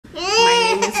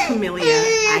Camellia.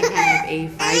 I have a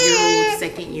 5-year-old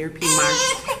second-year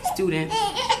PIMOSH student.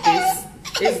 This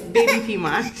is baby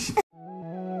PIMOSH.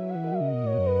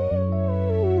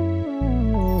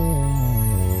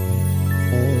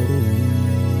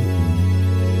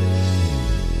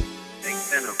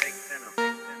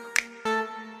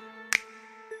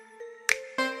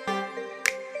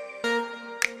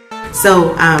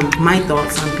 So my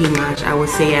thoughts on PIMOSH, I would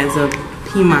say as a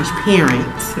PIMOSH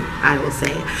parent, I will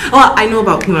say. Well, I know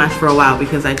about PIMOSH for a while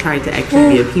because I tried to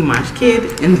actually be a PIMOSH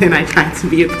kid, and then I tried to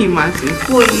be a PIMOSH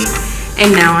employee,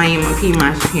 and now I am a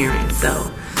PIMOSH parent.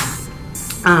 So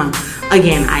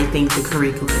again, I think the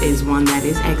curricula is one that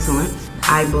is excellent.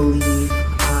 I believe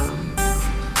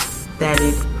that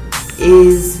it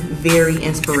is very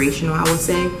inspirational, I would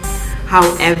say.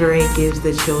 However, it gives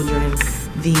the children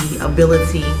the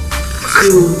ability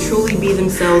to truly be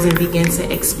themselves and begin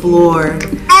to explore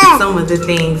some of the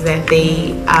things that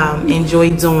they enjoy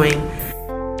doing.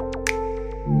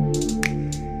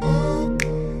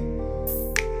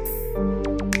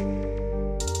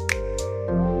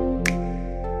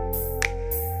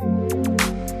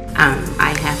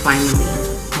 I have finally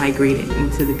migrated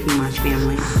into the PIMOSH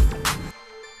family.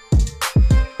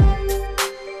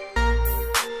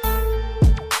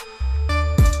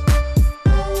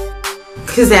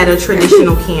 Because at a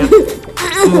traditional camp,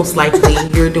 most likely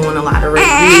you're doing a lot of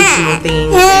recreational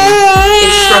things, and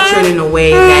it's structured in a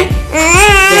way that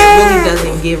really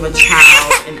doesn't give a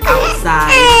child an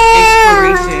outside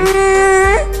exploration.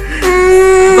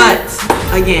 But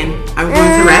again, I'm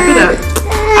going to wrap it up.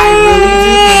 I really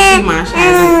do think PIMOSH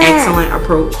has an excellent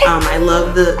approach. I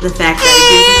love the fact that it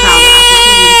gives the child the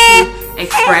opportunity to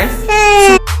express,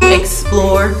 to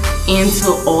explore, and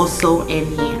to also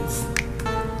enhance.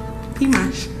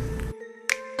 PIMOSH.